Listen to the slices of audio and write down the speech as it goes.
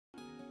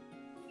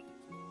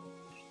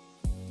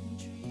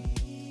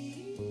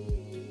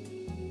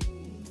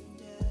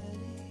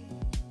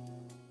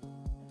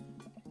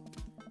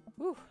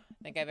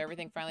think I have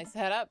everything finally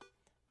set up.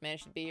 Man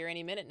should be here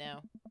any minute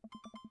now.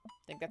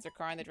 Think that's her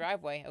car in the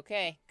driveway.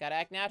 Okay, gotta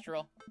act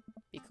natural.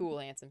 Be cool,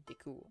 handsome. Be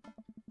cool.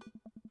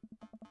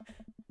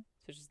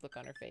 So just look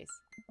on her face.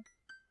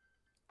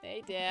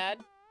 Hey, Dad.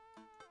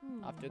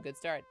 Off to a good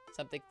start.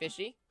 Something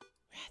fishy?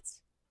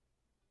 Rats.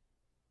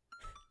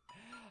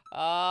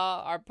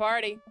 Our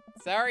party.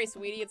 Sorry,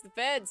 sweetie, it's the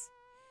feds.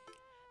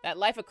 That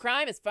life of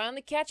crime is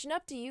finally catching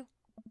up to you.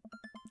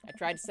 I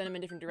tried to send him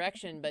in a different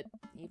direction, but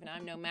even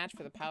I'm no match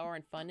for the power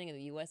and funding of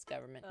the U.S.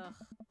 government. Ugh.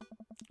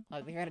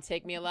 Oh, they're gonna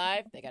take me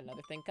alive? They got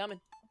another thing coming.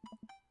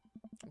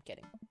 I'm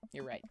kidding.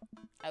 You're right.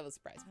 I was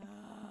surprised.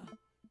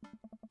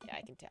 Yeah,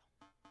 I can tell.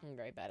 I'm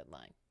very bad at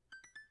lying.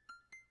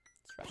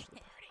 Let's rush to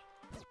the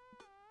party.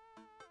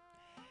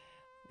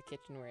 The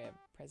kitchen where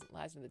a present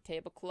lies under the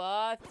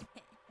tablecloth.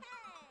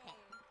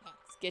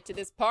 Let's get to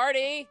this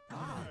party.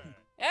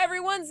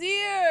 Everyone's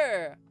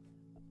here!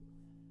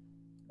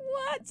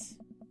 What?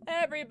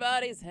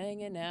 Everybody's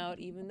hanging out,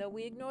 even though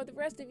we ignore the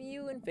rest of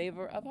you in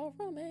favor of our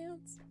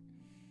romance.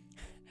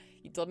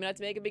 You told me not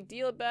to make a big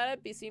deal about it,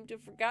 but you seem to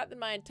have forgotten that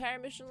my entire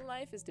mission in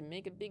life is to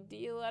make a big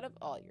deal out of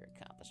all your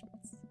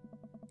accomplishments.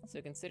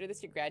 So consider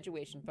this your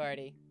graduation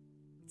party.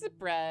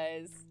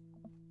 Surprise!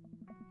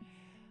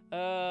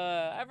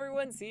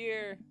 Everyone's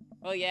here.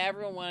 Well, yeah,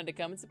 everyone wanted to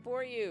come and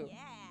support you. Yeah.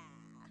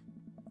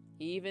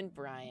 Even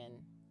Brian.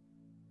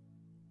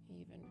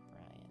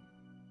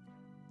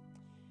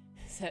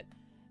 Is that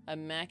a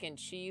mac and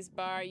cheese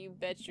bar? You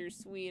bet your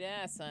sweet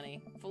ass,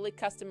 honey. Fully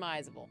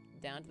customizable,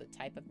 down to the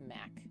type of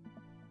mac.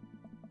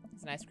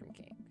 It's an ice cream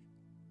cake.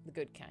 The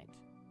good kind,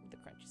 with the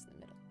crunches in the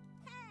middle.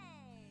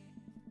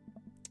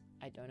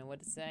 I don't know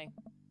what to say.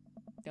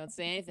 Don't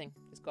say anything.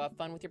 Just go have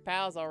fun with your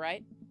pals, all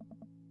right?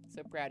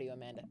 So proud of you,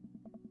 Amanda.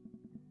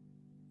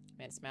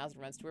 Amanda smiles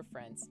and runs to her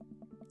friends.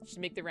 She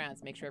should make the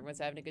rounds, make sure everyone's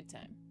having a good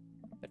time.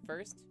 But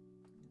first,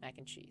 mac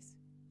and cheese.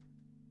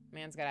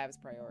 Man's gotta have his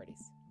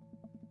priorities.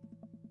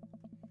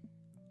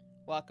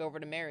 Walk over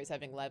to Mary, who's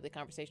having a lively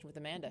conversation with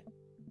Amanda.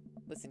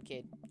 Listen,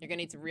 kid, you're gonna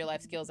need some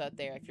real-life skills out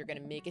there if you're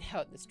gonna make it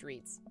out in the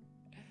streets.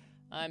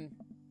 I'm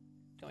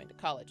going to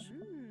college.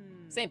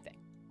 Same thing.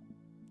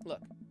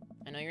 Look,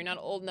 I know you're not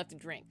old enough to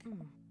drink.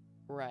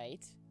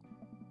 Right.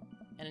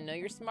 And I know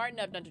you're smart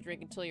enough not to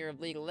drink until you're of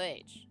legal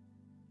age.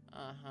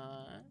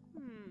 Uh-huh.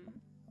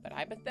 But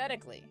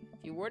hypothetically,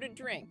 if you were to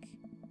drink,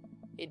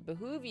 it'd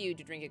behoove you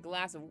to drink a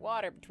glass of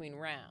water between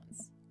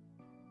rounds.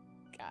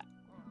 Got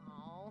it.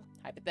 Aww.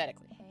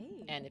 Hypothetically.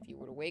 Hey. And if you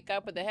were to wake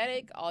up with a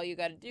headache, all you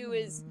gotta do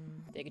is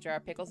take a jar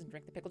of pickles and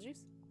drink the pickle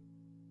juice.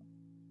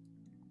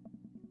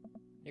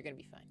 You're gonna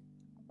be fine.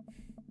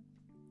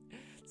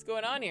 What's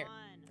going on here?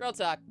 Girl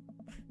talk.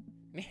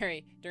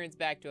 Mary turns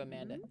back to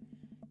Amanda.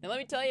 Now let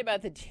me tell you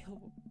about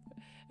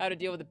how to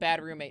deal with a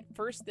bad roommate.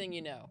 First thing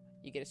you know,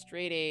 you get a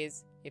straight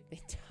A's if they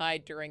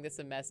died during the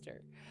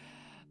semester.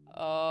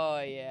 Oh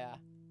yeah.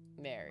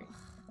 Mary.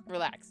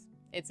 Relax.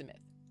 It's a myth.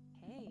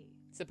 Hey.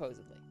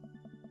 Supposedly.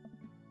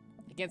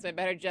 Against my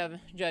better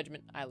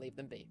judgment, I leave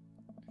them be.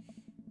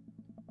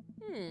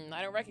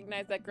 I don't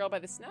recognize that girl by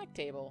the snack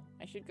table.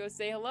 I should go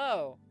say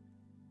hello.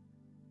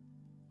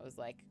 I was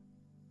like,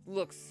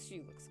 she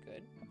looks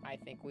good. I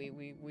think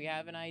we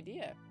have an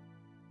idea.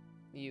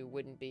 You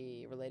wouldn't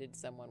be related to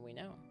someone we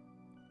know.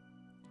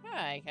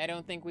 Hi, I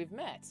don't think we've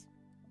met.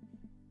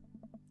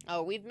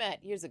 Oh, we've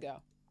met years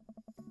ago.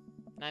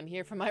 And I'm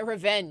here for my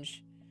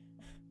revenge.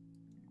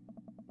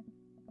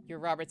 You're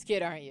Robert's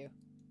kid, aren't you?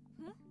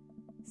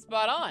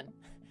 Spot on.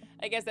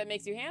 I guess that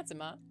makes you handsome,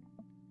 huh?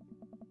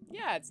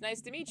 Yeah, it's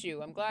nice to meet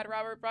you. I'm glad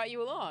Robert brought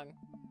you along.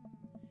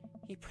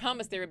 He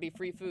promised there would be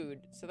free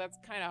food, so that's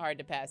kind of hard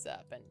to pass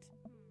up. And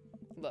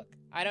look,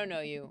 I don't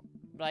know you,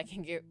 but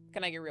can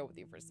I get real with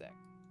you for a sec?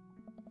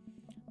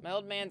 My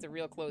old man's a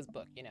real closed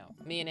book, you know.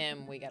 Me and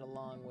him, we got a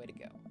long way to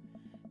go.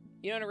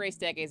 You don't erase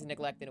decades of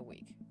neglect in a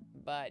week,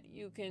 but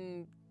you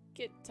can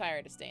get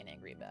tired of staying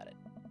angry about it.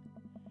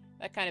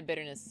 That kind of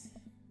bitterness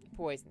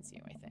poisons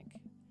you, I think.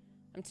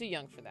 I'm too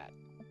young for that.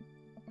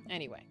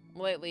 Anyway,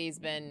 lately he's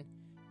been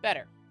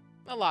better.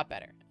 A lot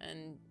better.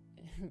 And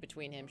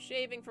between him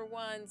shaving for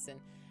once and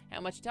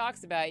how much he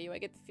talks about you, I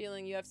get the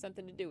feeling you have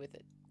something to do with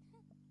it.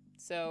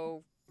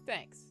 So,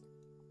 thanks.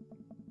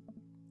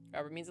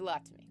 Robert means a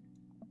lot to me.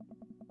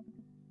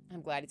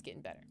 I'm glad he's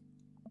getting better.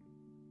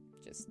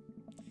 Just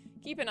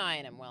keep an eye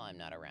on him while I'm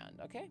not around,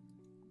 okay?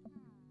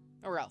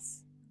 Or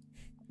else.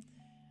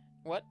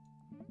 What?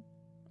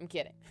 I'm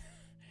kidding.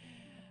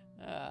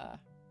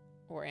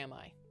 Or am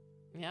I?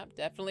 Yep,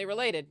 definitely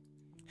related.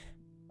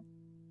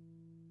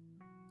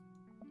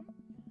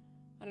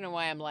 I don't know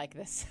why I'm like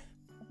this.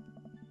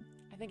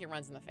 I think it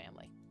runs in the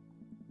family.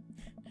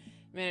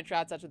 Amanda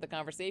trots out to the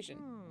conversation.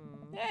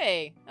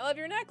 Hey, I love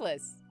your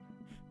necklace.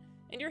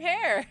 And your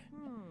hair.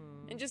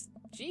 And just,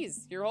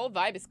 geez, your whole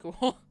vibe is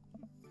cool.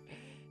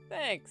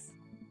 Thanks.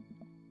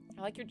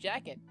 I like your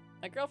jacket.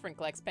 My girlfriend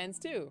collects pens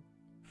too.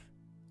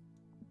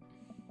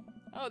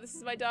 Oh, this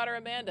is my daughter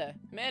Amanda.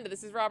 Amanda,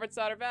 this is Robert's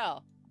daughter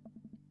Val.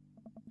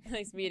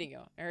 Nice meeting you.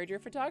 I heard you're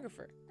a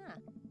photographer.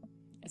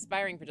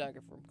 Aspiring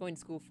photographer. I'm going to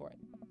school for it.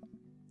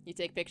 You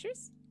take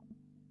pictures?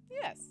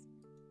 Yes.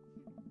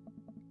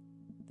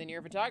 Then you're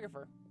a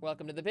photographer.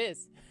 Welcome to the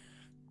biz.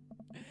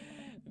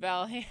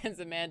 Val hands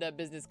Amanda a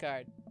business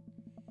card.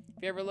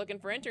 If you're ever looking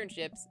for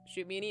internships,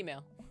 shoot me an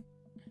email.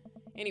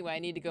 Anyway, I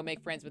need to go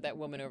make friends with that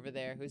woman over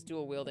there who's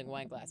dual-wielding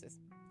wine glasses.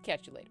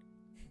 Catch you later.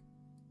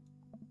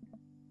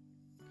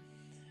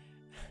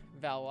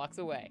 Val walks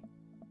away.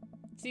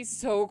 She's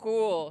so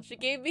cool. She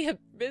gave me a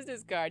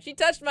business card. She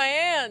touched my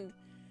hand.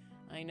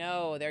 I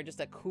know, they're just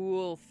a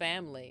cool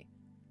family.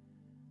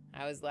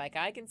 I was like,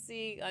 I can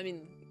see, I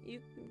mean,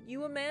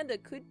 you Amanda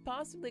could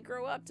possibly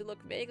grow up to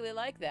look vaguely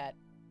like that.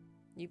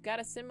 You've got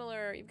a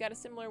similar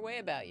way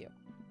about you.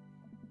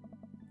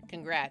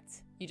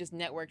 Congrats. You just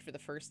networked for the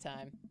first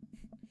time.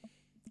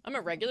 I'm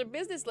a regular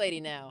business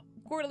lady now.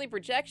 Quarterly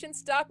projection,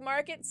 stock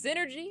market,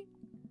 synergy.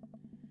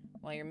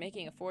 While you're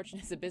making a fortune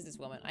as a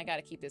businesswoman, I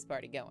gotta keep this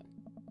party going.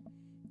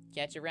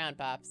 Catch you around,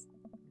 Pops.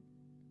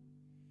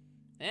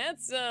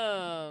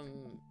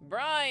 Handsome!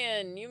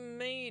 Brian, you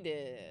made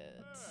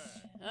it.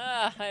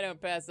 Ah, I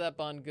don't pass up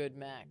on good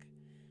Mac.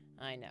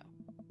 I know.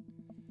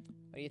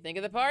 What do you think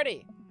of the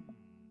party?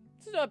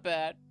 It's not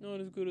bad. Not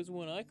as good as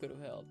one I could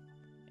have held.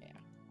 Yeah.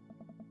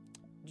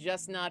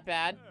 Just not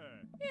bad?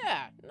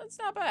 Yeah, that's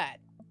not bad.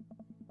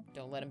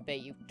 Don't let him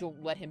bait you.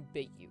 Don't let him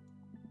bait you.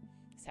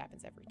 This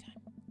happens every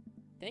time.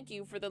 Thank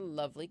you for the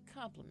lovely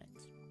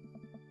compliment.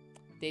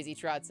 Daisy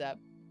trots up.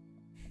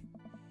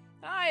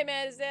 Hi,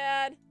 Amanda's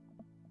dad.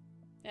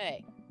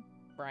 Hey,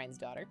 Brian's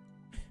daughter.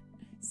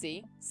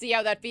 See? See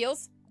how that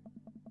feels?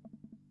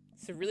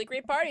 It's a really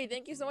great party.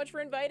 Thank you so much for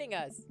inviting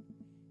us.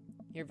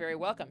 You're very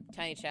welcome,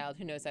 tiny child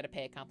who knows how to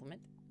pay a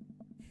compliment.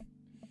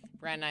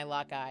 Brian and I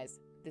lock eyes.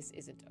 This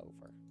isn't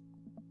over.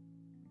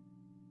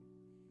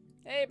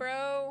 Hey,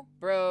 bro.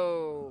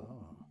 Bro.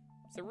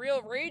 It's a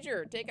real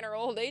rager, taking our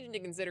old age into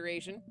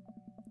consideration.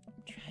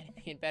 I'm trying to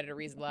be in bed at a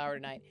reasonable hour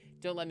tonight.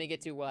 Don't let me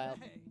get too wild.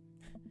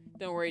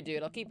 Don't worry,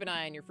 dude. I'll keep an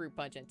eye on your fruit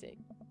punch intake.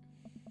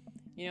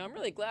 You know, I'm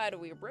really glad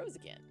we were bros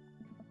again.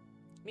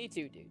 Me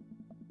too, dude.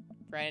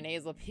 Brian and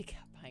Hazel peek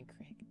out behind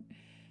Craig.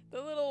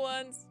 The little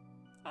ones.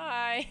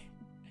 Hi.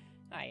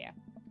 Hiya.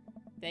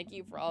 Thank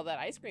you for all that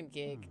ice cream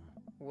cake.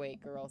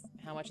 Wait, girls.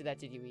 How much of that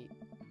did you eat?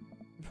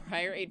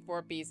 Briar ate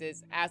 4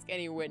 pieces. Ask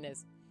any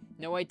witness.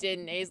 No, I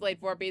didn't. Hazel ate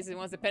 4 pieces and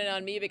wants to pin it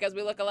on me because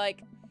we look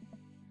alike.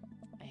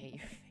 I hate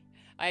your face.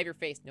 I have your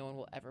face. No one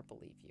will ever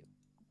believe you.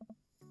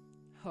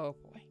 Oh,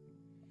 boy.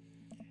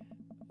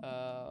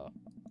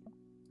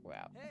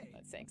 Wow. Hey.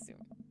 That sank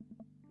soon.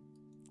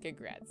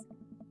 Congrats.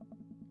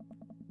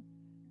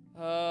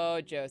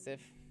 Oh, Joseph.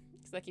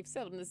 Looks like you've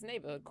settled in this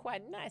neighborhood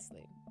quite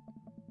nicely.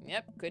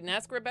 Yep, couldn't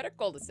ask for a better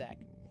cul-de-sac.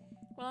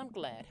 Well, I'm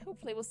glad.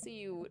 Hopefully we'll see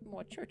you at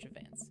more church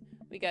events.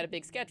 We got a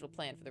big schedule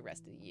planned for the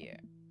rest of the year.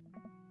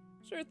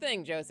 Sure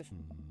thing, Joseph.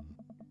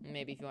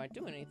 Maybe if you aren't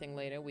doing anything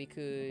later, we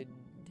could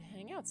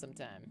hang out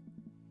sometime.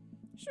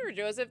 Sure,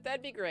 Joseph,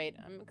 that'd be great.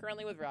 I'm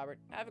currently with Robert.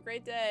 Have a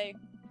great day.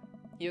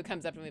 Hugh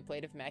comes up to me a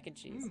plate of mac and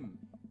cheese.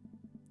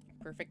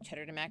 Perfect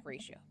cheddar to mac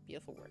ratio.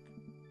 Beautiful work.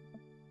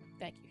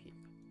 Thank you, Hugh.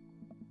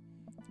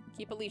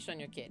 Keep a leash on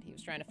your kid. He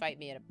was trying to fight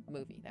me at a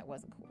movie. That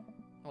wasn't cool.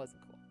 That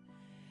wasn't cool.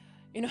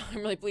 You know, I'm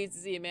really pleased to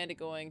see Amanda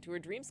going to her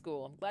dream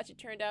school. I'm glad she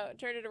turned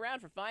it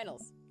around for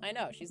finals. I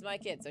know, she's my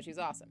kid, so she's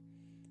awesome.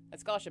 That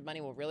scholarship money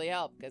will really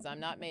help, because I'm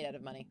not made out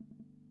of money.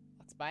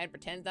 Walks by and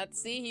pretends not to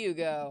see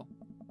Hugo.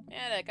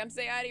 Amanda, come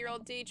say hi to your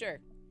old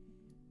teacher.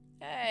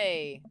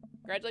 Hey,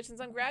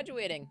 congratulations on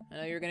graduating. I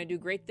know you're going to do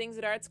great things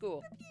at art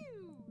school.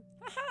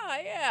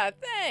 Haha, yeah,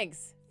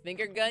 thanks.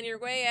 Finger gun your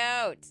way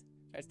out.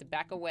 Tries to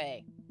back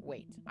away.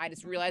 Wait, I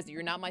just realized that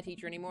you're not my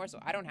teacher anymore, so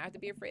I don't have to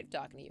be afraid of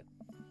talking to you.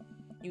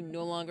 You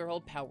no longer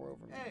hold power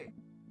over me. Hey.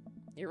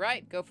 You're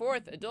right. Go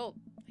forth, adult.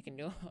 I can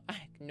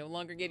no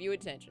longer give you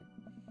attention.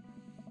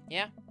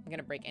 Yeah, I'm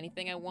gonna break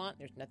anything I want.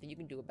 There's nothing you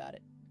can do about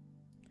it.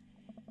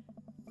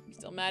 You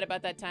still mad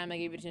about that time I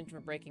gave you attention for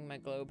breaking my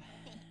globe?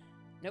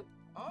 Nope.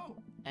 Oh.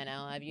 And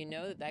I'll have you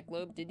know that that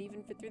globe didn't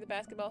even fit through the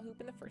basketball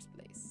hoop in the first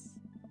place.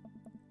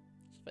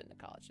 Just fit into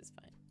college is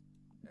fine.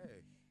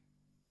 Hey.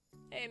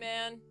 Hey,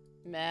 man.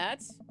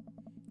 Matt.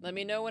 Let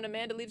me know when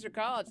Amanda leaves her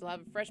college. I'll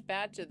have a fresh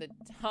batch of the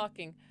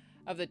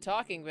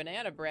talking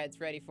banana breads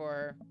ready for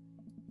her.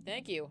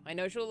 Thank you. I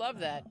know she'll love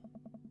that.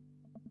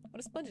 What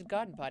a splendid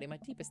garden party. My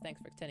deepest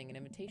thanks for extending an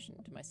invitation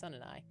to my son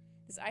and I.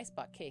 This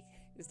icebox cake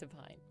is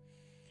divine.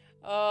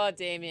 Oh,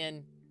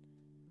 Damien.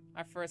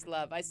 Our first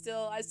love. I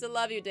still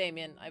love you,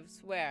 Damien. I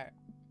swear.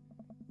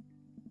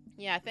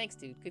 Yeah, thanks,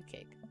 dude. Good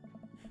cake.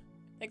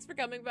 Thanks for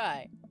coming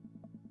by.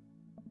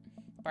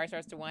 The bar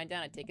starts to wind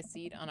down and take a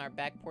seat on our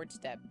back porch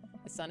step.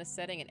 The sun is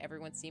setting and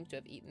everyone seems to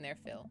have eaten their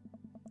fill.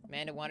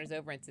 Amanda wanders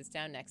over and sits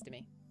down next to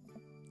me.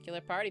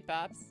 Killer party,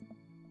 Pops.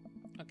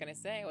 What can I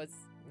say? I was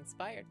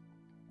inspired.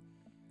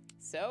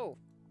 So,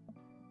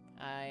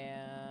 I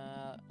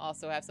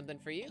also have something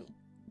for you.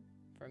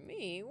 For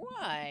me?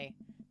 Why?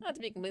 Not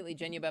to be completely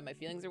genuine about my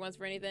feelings or wants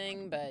for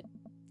anything, but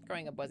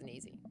growing up wasn't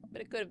easy.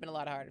 But it could have been a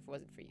lot harder if it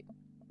wasn't for you.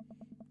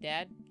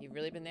 Dad, you've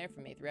really been there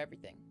for me through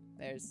everything.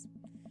 There's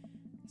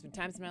been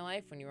times in my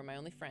life when you were my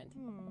only friend.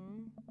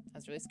 I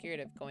was really scared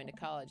of going to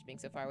college, being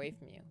so far away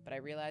from you, but I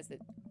realized that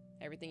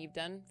everything you've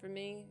done for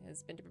me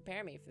has been to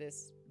prepare me for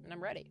this, and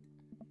I'm ready.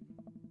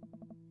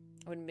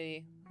 I wouldn't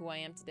be who I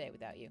am today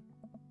without you.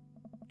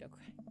 Don't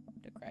cry.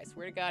 Don't cry. I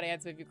swear to God,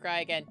 Ansem, if you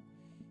cry again,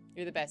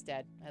 you're the best,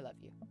 Dad. I love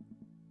you.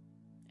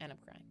 And I'm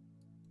crying.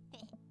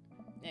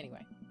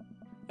 Anyway,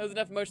 that was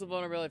enough emotional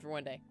vulnerability for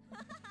one day.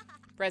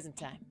 Present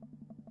time.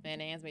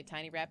 Amanda hands me a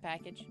tiny wrap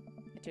package.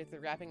 I took the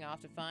wrapping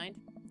off to find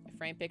a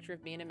framed picture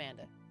of me and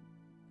Amanda.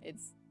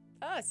 It's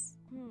us.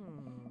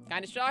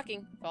 Kind of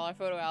shocking. If all our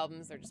photo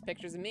albums are just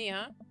pictures of me,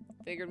 huh?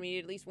 Figured we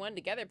need at least one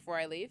together before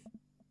I leave.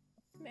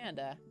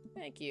 Amanda,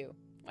 thank you.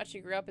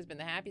 Watching you grow up has been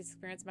the happiest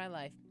experience of my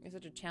life. You're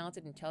such a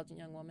talented, intelligent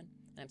young woman,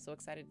 and I'm so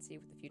excited to see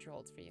what the future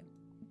holds for you.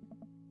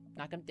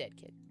 Knock 'em dead,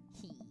 kid.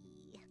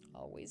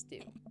 Always do.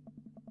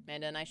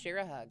 Amanda and I share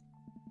a hug.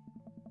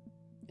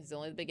 This is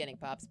only the beginning,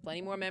 Pops.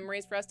 Plenty more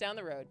memories for us down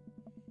the road.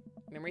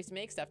 Memories to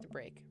make, stuff to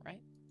break,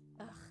 right?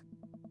 Ugh.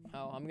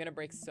 Oh, I'm gonna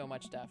break so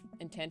much stuff.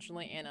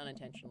 Intentionally and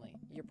unintentionally.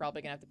 You're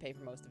probably gonna have to pay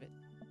for most of it.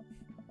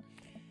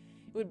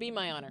 It would be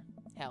my honor.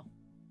 Hell.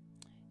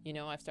 You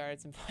know, I've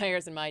started some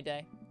fires in my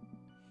day.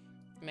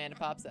 Amanda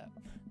pops up.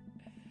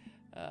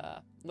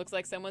 Looks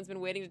like someone's been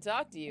waiting to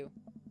talk to you.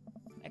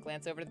 I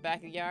glance over to the back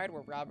of the yard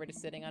where Robert is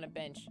sitting on a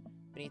bench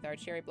beneath our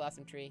cherry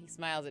blossom tree. He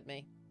smiles at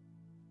me.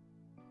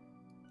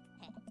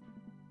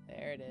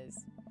 There it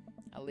is.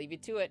 I'll leave you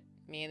to it.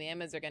 Me and the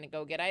Emmas are gonna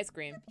go get ice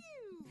cream.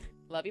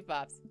 Love you,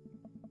 Pops.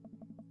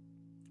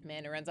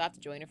 Amanda runs off to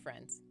join her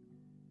friends.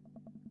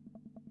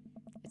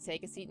 I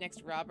take a seat next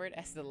to Robert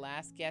as the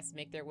last guests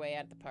make their way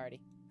out of the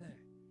party.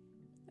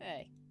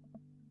 Hey.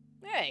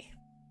 Hey!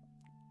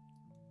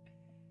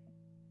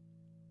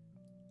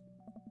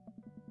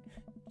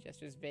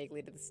 Gestures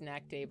vaguely to the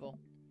snack table.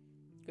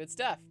 Good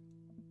stuff.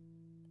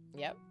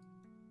 Yep.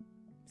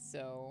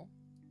 So,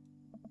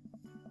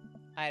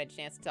 I had a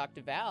chance to talk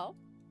to Val.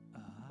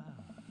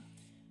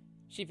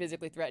 She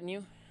physically threatened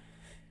you?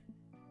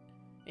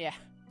 Yeah.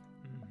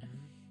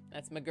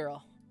 That's my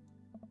girl.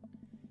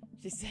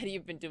 She said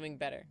you've been doing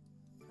better.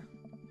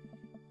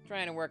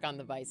 Trying to work on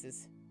the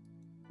vices.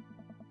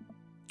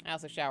 I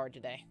also showered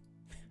today.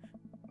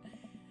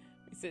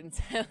 We sit in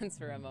silence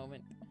for a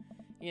moment.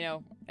 You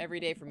know, every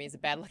day for me is a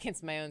battle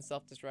against my own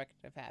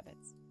self-destructive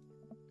habits.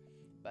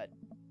 But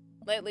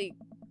lately,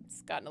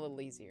 it's gotten a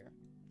little easier.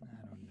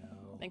 I don't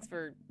know. Thanks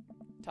for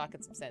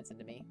talking some sense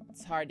into me.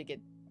 It's hard to get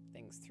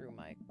things through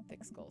my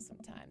thick skull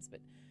sometimes, but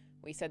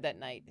what you said that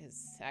night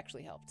has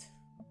actually helped.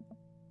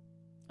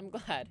 I'm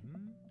glad.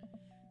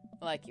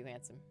 I like you,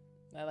 handsome.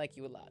 I like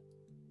you a lot.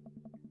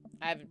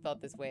 I haven't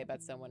felt this way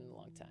about someone in a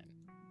long time.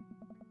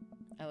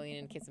 I lean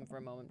in and kiss him for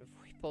a moment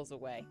before he pulls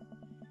away.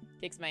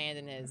 Takes my hand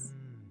in his.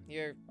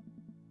 You're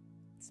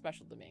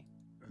special to me.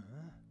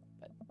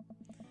 But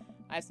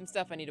I have some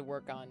stuff I need to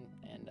work on,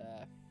 and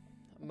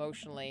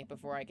emotionally,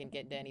 before I can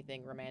get into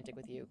anything romantic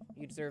with you.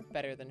 You deserve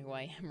better than who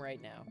I am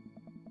right now.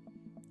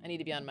 I need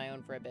to be on my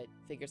own for a bit,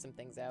 figure some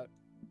things out.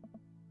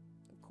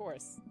 Of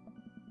course.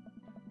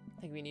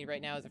 I think we need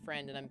right now is a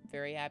friend, and I'm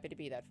very happy to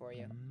be that for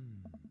you.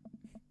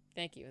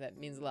 Thank you, that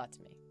means a lot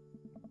to me.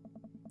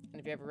 And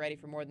if you're ever ready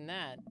for more than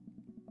that,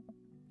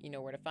 you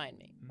know where to find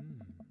me.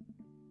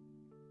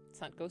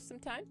 Let's hunt ghosts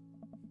sometime?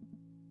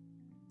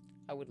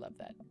 I would love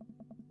that.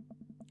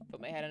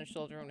 Put my head on his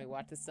shoulder and we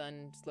watch the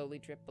sun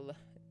slowly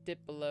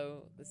dip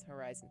below this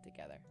horizon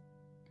together.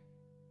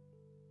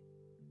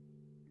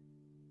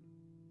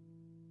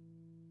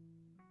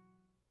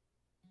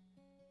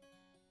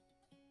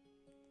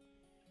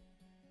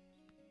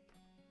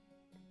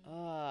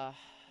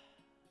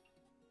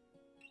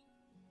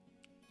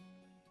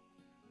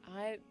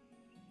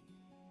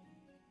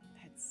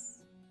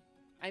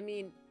 I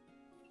mean,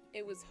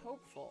 it was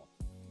hopeful,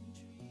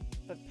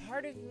 but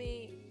part of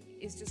me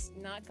is just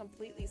not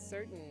completely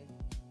certain.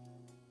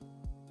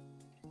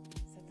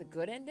 Is that the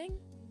good ending?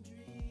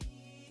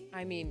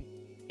 I mean,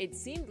 it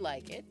seemed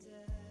like it.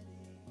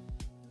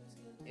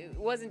 It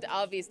wasn't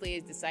obviously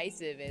as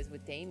decisive as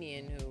with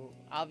Damien, who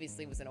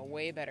obviously was in a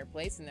way better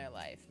place in their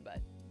life,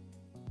 but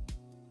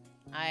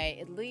I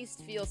at least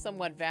feel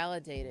somewhat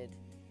validated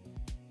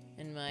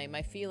in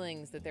my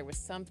feelings that there was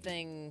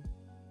something.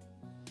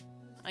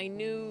 I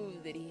knew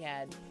that he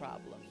had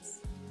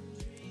problems.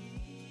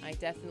 I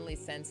definitely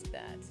sensed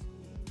that.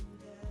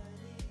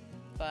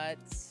 But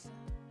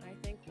I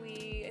think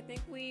we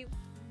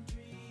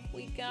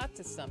got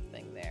to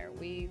something there.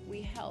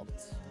 We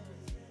helped.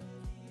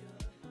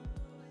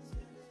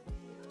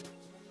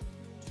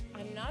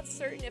 I'm not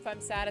certain if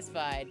I'm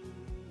satisfied.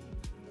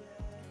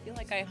 I feel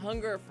like I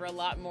hunger for a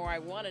lot more. I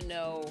want to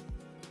know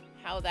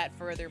how that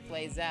further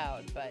plays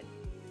out, but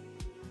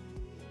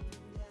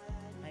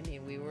I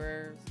mean, we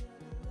were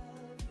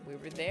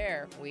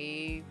there.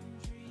 We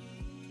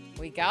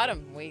got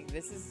him.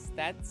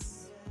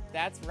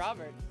 That's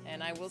Robert.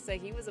 And I will say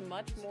he was a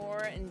much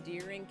more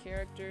endearing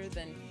character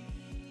than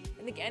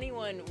I think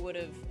anyone would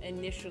have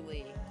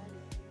initially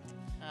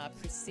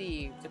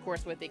perceived. Of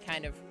course, with the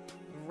kind of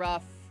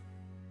rough,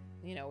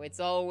 you know, it's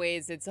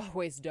always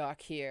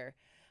dark here.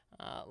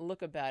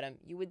 look about him,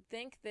 you would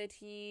think that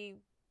he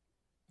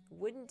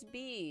wouldn't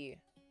be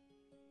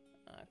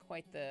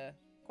quite the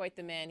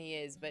man he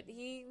is, but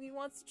he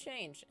wants to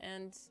change,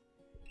 and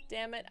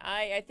damn it,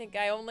 I think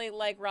I only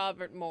like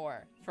Robert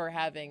more for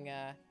having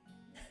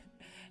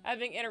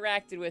having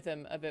interacted with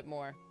him a bit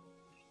more.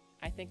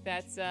 I think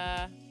that's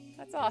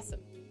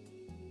awesome.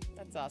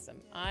 That's awesome.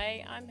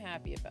 I'm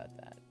happy about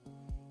that.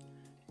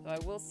 Though I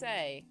will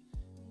say,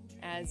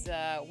 as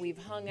we've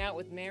hung out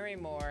with Mary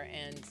more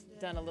and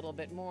done a little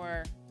bit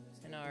more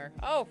in our...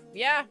 Oh,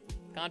 yeah!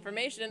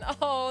 Confirmation.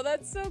 Oh,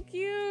 that's so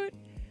cute!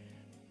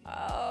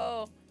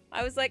 Oh,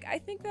 I was like, I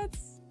think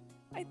that's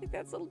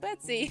little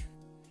Betsy.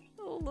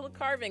 A little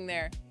carving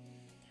there.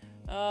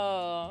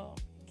 Oh,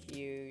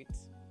 cute.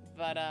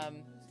 But,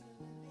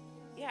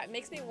 yeah, it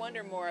makes me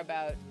wonder more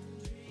about...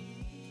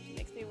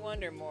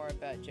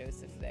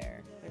 Joseph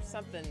there.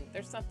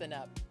 There's something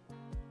up.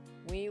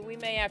 We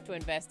may have to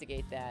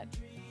investigate that.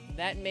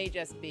 That may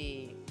just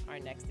be our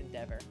next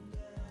endeavor.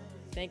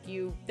 Thank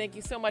you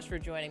so much for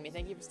joining me.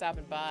 Thank you for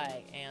stopping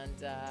by,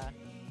 and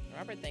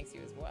Robert thanks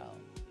you as well.